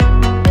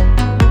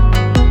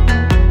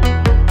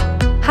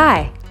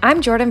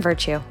I'm Jordan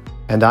Virtue.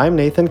 And I'm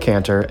Nathan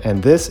Cantor,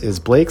 and this is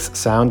Blake's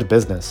Sound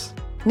Business.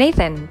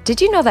 Nathan,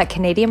 did you know that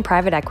Canadian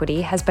private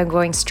equity has been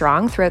going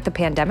strong throughout the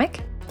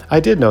pandemic? I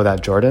did know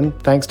that, Jordan,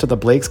 thanks to the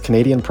Blake's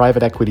Canadian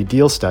Private Equity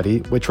Deal Study,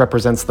 which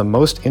represents the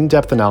most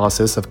in-depth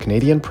analysis of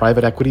Canadian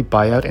private equity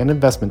buyout and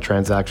investment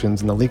transactions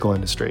in the legal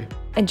industry.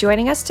 And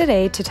joining us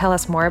today to tell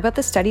us more about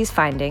the study's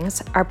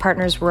findings are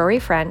partners Rory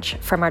Ffrench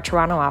from our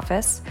Toronto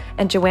office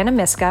and Joanna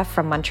Myszka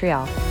from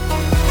Montreal.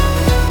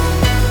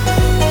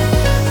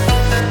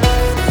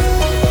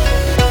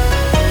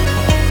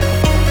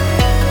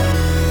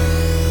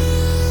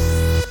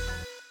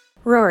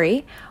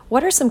 Rory,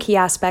 what are some key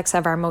aspects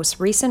of our most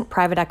recent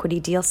private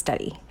equity deal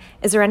study?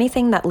 Is there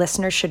anything that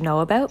listeners should know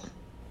about?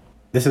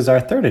 This is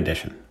our third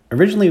edition.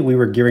 Originally, we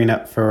were gearing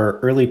up for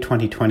early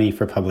 2020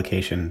 for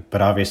publication,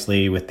 but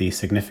obviously with the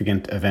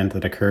significant event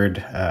that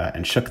occurred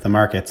and shook the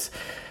markets,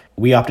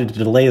 we opted to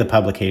delay the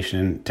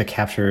publication to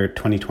capture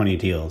 2020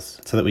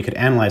 deals so that we could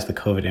analyze the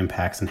COVID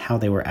impacts and how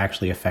they were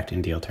actually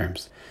affecting deal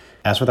terms.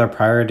 As with our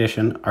prior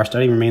edition, our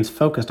study remains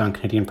focused on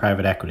Canadian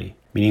private equity,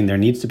 meaning there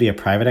needs to be a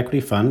private equity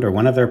fund or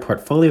one of their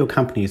portfolio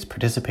companies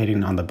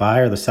participating on the buy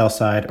or the sell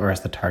side or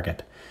as the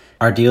target.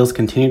 Our deals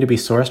continue to be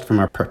sourced from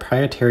our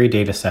proprietary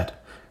data set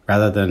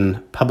rather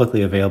than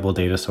publicly available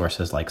data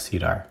sources like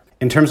CDAR.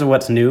 In terms of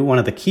what's new, one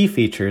of the key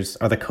features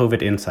are the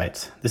COVID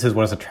insights. This is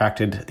what has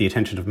attracted the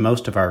attention of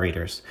most of our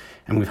readers,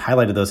 and we've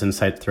highlighted those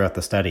insights throughout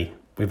the study.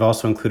 We've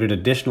also included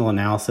additional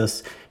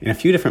analysis in a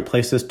few different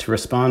places to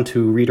respond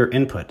to reader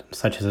input,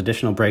 such as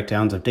additional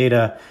breakdowns of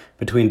data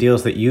between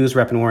deals that use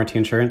rep and warranty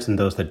insurance and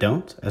those that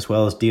don't, as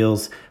well as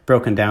deals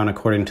broken down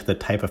according to the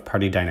type of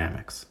party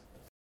dynamics.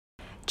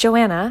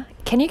 Joanna,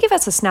 can you give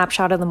us a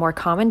snapshot of the more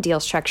common deal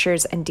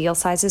structures and deal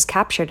sizes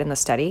captured in the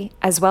study,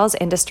 as well as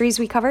industries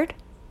we covered?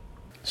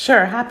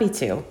 Sure, happy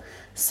to.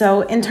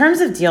 So in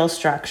terms of deal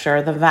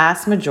structure, the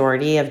vast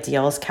majority of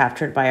deals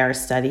captured by our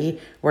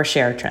study were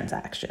share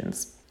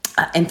transactions.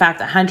 In fact,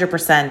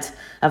 100%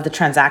 of the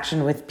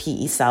transaction with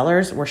PE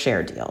sellers were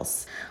share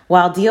deals,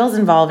 while deals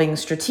involving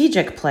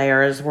strategic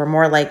players were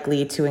more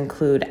likely to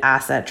include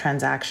asset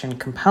transaction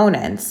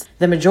components.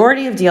 The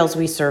majority of deals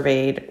we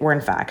surveyed were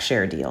in fact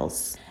share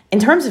deals. In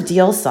terms of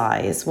deal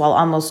size, while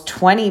almost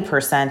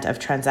 20% of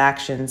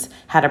transactions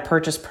had a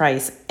purchase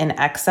price in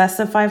excess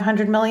of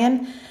 $500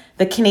 million,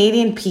 the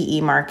Canadian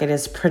PE market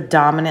is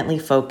predominantly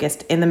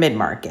focused in the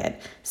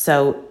mid-market.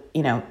 So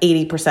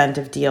 80%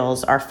 of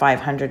deals are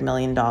 $500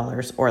 million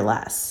or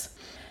less.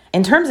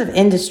 In terms of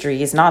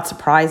industries, not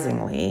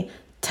surprisingly,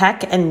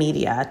 tech and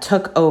media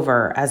took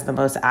over as the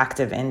most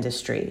active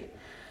industry.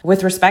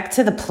 With respect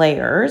to the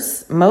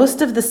players,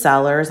 most of the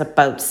sellers,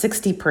 about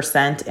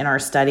 60% in our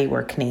study,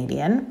 were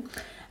Canadian,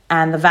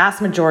 and the vast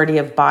majority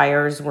of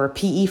buyers were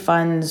PE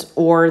funds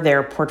or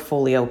their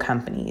portfolio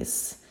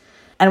companies.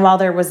 And while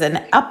there was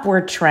an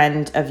upward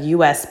trend of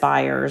US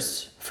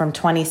buyers from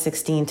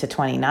 2016 to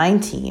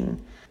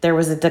 2019, there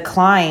was a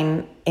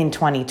decline in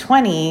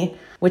 2020,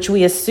 which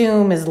we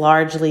assume is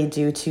largely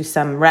due to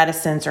some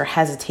reticence or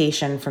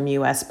hesitation from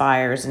US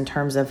buyers in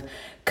terms of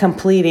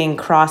completing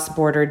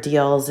cross-border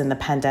deals in the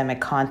pandemic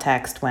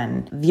context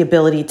when the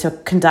ability to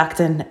conduct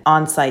an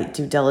on-site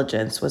due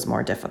diligence was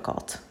more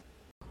difficult.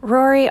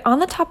 Rory, on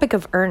the topic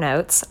of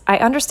earnouts, I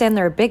understand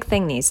they're a big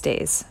thing these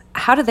days.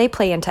 How do they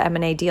play into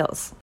M&A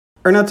deals?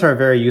 Earnouts are a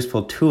very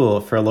useful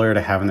tool for a lawyer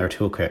to have in their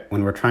toolkit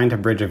when we're trying to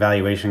bridge a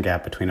valuation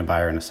gap between a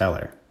buyer and a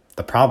seller.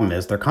 The problem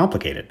is they're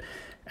complicated.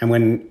 And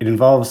when it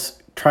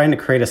involves trying to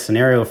create a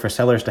scenario for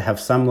sellers to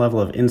have some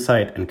level of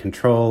insight and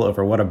control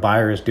over what a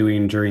buyer is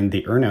doing during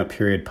the earnout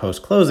period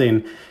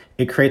post-closing,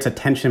 it creates a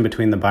tension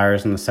between the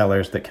buyers and the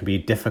sellers that can be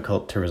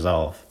difficult to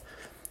resolve.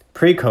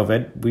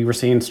 Pre-COVID, we were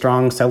seeing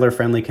strong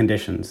seller-friendly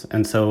conditions,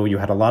 and so you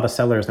had a lot of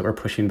sellers that were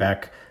pushing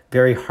back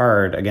very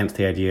hard against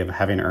the idea of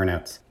having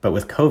earnouts. But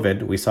with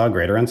COVID, we saw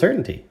greater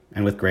uncertainty.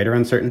 And with greater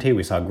uncertainty,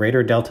 we saw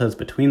greater deltas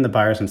between the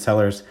buyers and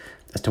sellers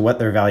as to what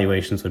their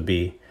valuations would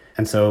be.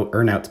 And so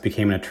earnouts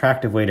became an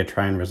attractive way to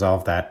try and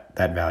resolve that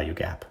value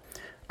gap.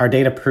 Our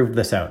data proved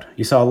this out.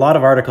 You saw a lot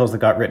of articles that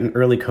got written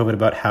early COVID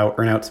about how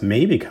earnouts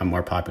may become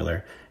more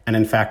popular, and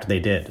in fact they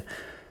did.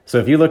 So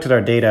if you looked at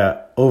our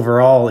data,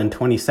 overall in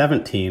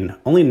 2017,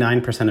 only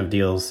 9% of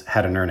deals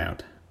had an earnout.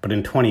 But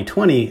in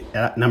 2020,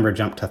 that number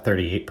jumped to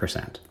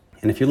 38%.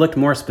 And if you looked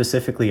more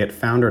specifically at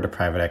founder to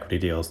private equity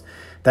deals,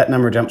 that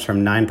number jumps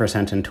from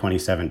 9% in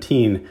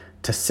 2017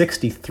 to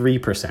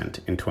 63%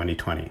 in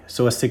 2020.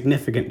 So a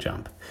significant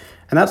jump.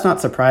 And that's not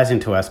surprising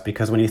to us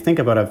because when you think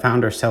about a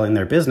founder selling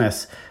their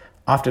business,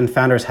 often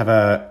founders have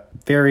a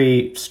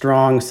very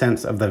strong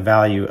sense of the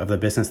value of the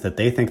business that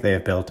they think they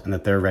have built and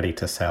that they're ready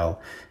to sell.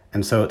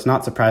 And so it's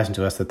not surprising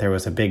to us that there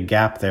was a big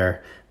gap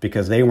there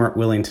because they weren't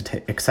willing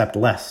to accept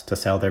less to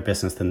sell their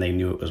business than they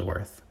knew it was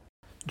worth.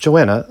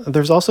 Joanna,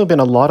 there's also been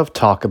a lot of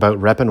talk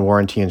about rep and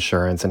warranty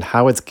insurance and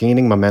how it's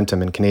gaining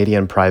momentum in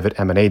Canadian private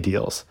M&A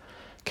deals.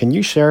 Can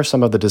you share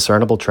some of the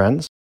discernible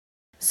trends?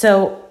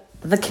 So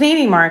The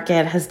Canadian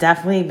market has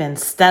definitely been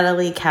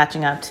steadily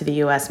catching up to the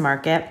US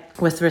market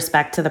with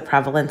respect to the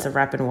prevalence of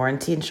rep and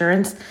warranty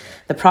insurance.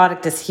 The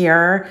product is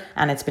here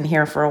and it's been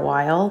here for a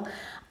while.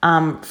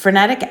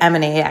 Frenetic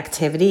M&A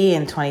activity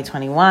in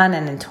 2021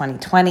 and in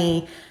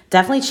 2020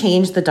 definitely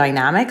changed the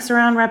dynamics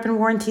around rep and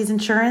warranties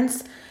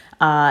insurance.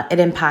 It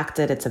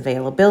impacted its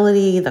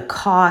availability, the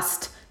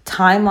cost,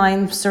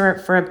 timelines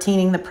for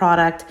obtaining the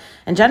product,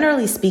 and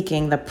generally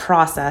speaking, the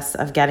process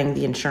of getting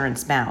the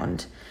insurance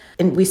bound.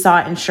 And we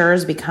saw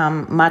insurers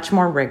become much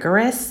more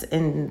rigorous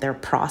in their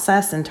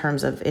process in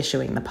terms of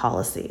issuing the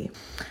policy,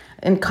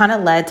 and kind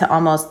of led to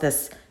almost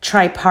this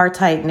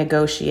tripartite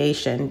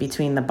negotiation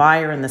between the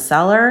buyer and the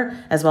seller,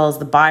 as well as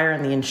the buyer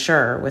and the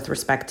insurer with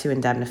respect to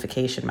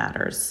indemnification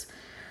matters.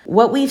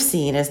 What we've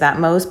seen is that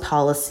most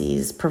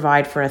policies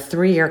provide for a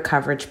 3-year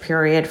coverage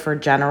period for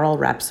general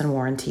reps and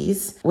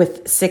warranties,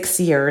 with 6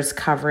 years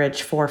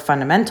coverage for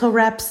fundamental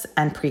reps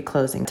and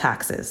pre-closing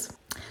taxes.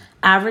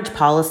 Average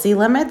policy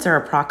limits are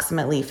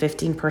approximately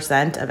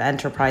 15% of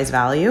enterprise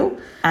value,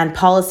 and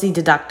policy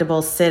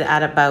deductibles sit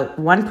at about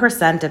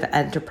 1% of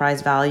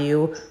enterprise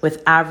value,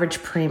 with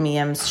average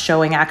premiums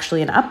showing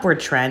actually an upward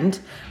trend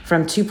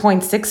from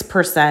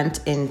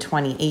 2.6% in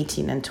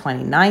 2018 and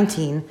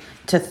 2019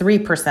 to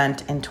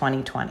 3% in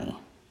 2020.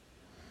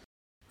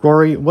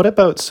 Rory, what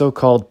about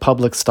so-called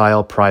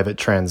public-style private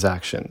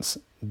transactions?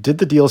 Did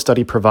the deal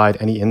study provide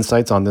any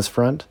insights on this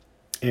front?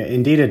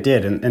 Indeed it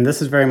did, and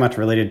this is very much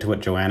related to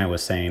what Joanna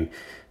was saying.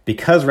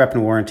 Because rep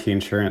and warranty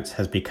insurance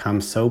has become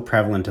so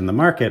prevalent in the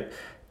market,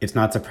 it's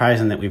not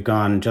surprising that we've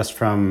gone just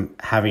from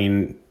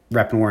having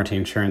rep and warranty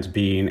insurance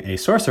being a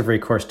source of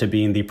recourse to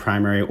being the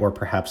primary or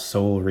perhaps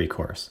sole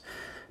recourse.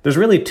 There's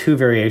really two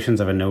variations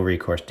of a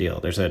no-recourse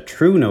deal. There's a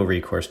true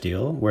no-recourse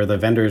deal, where the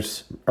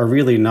vendors are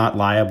really not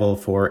liable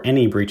for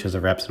any breaches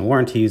of reps and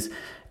warranties,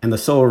 and the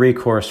sole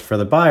recourse for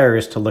the buyer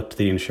is to look to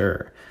the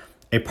insurer.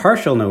 A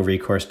partial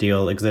no-recourse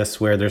deal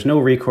exists where there's no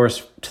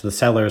recourse to the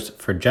sellers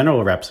for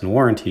general reps and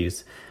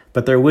warranties,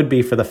 but there would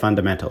be for the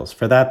fundamentals.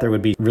 For that, there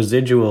would be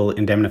residual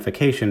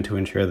indemnification to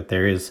ensure that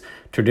there is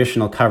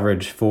traditional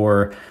coverage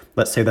for,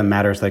 let's say, the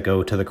matters that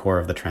go to the core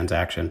of the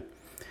transaction.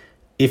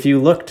 If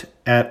you looked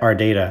at our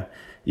data,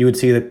 you would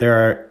see that there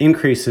are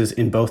increases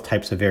in both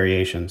types of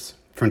variations.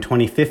 From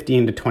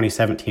 2015 to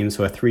 2017,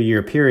 so a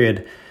 3-year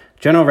period,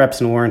 general reps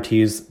and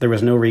warranties, there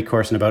was no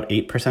recourse in about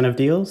 8% of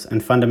deals,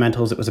 and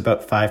fundamentals, it was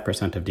about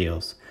 5% of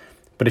deals.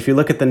 But if you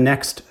look at the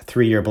next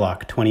 3-year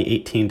block,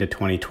 2018 to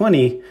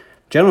 2020,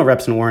 general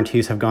reps and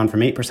warranties have gone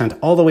from 8%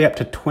 all the way up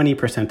to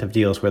 20% of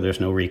deals where there's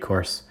no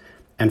recourse,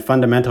 and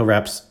fundamental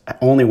reps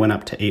only went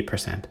up to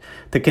 8%.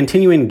 The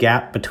continuing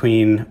gap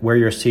between where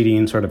you're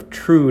seeing sort of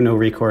true no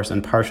recourse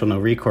and partial no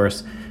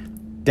recourse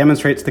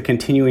demonstrates the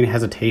continuing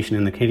hesitation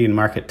in the Canadian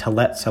market to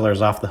let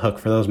sellers off the hook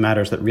for those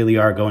matters that really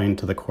are going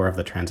to the core of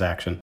the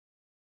transaction.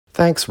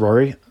 Thanks,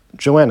 Rory.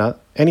 Joanna,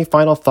 any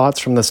final thoughts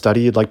from the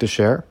study you'd like to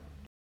share?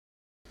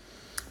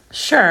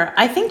 Sure.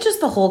 I think just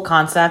the whole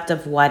concept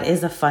of what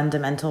is a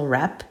fundamental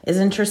rep is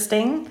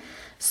interesting.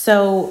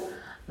 So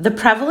the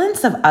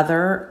prevalence of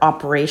other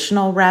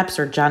operational reps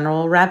or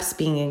general reps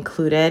being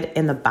included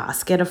in the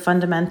basket of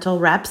fundamental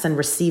reps and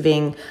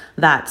receiving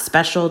that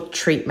special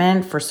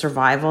treatment for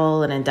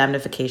survival and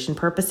indemnification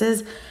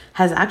purposes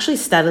has actually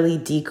steadily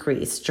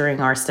decreased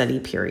during our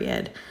study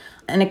period.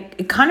 And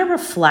it kind of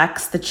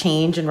reflects the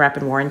change in rep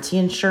and warranty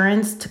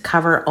insurance to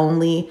cover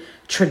only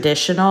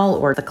traditional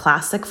or the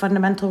classic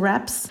fundamental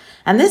reps.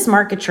 And this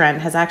market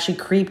trend has actually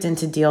creeped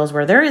into deals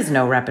where there is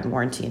no rep and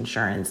warranty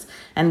insurance.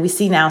 And we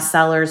see now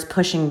sellers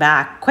pushing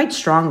back quite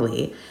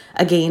strongly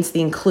against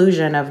the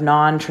inclusion of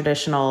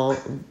non-traditional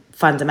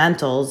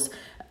fundamentals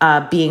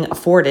being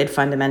afforded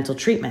fundamental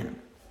treatment.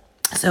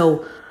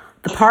 So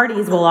the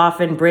parties will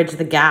often bridge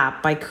the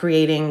gap by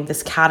creating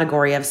this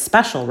category of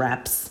special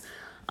reps.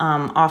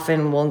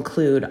 Often will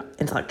include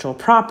intellectual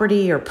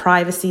property or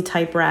privacy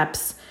type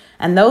reps.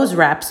 And those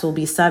reps will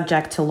be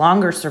subject to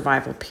longer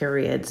survival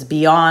periods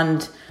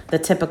beyond the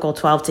typical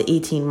 12 to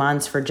 18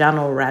 months for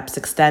general reps,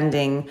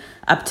 extending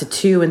up to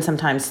 2 and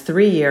sometimes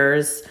 3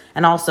 years,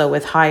 and also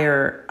with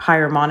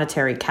higher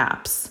monetary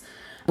caps.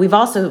 We've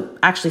also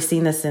actually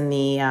seen this in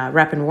the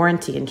rep and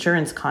warranty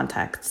insurance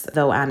context,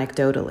 though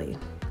anecdotally.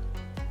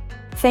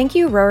 Thank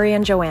you, Rory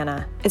and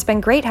Joanna. It's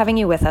been great having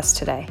you with us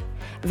today.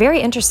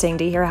 Very interesting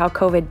to hear how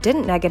COVID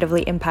didn't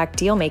negatively impact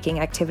deal-making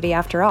activity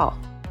after all.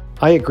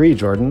 I agree,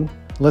 Jordan.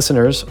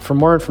 Listeners, for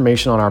more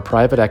information on our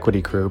private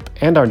equity group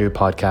and our new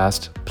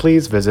podcast,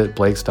 please visit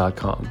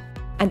blakes.com.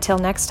 Until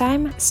next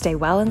time, stay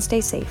well and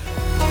stay safe.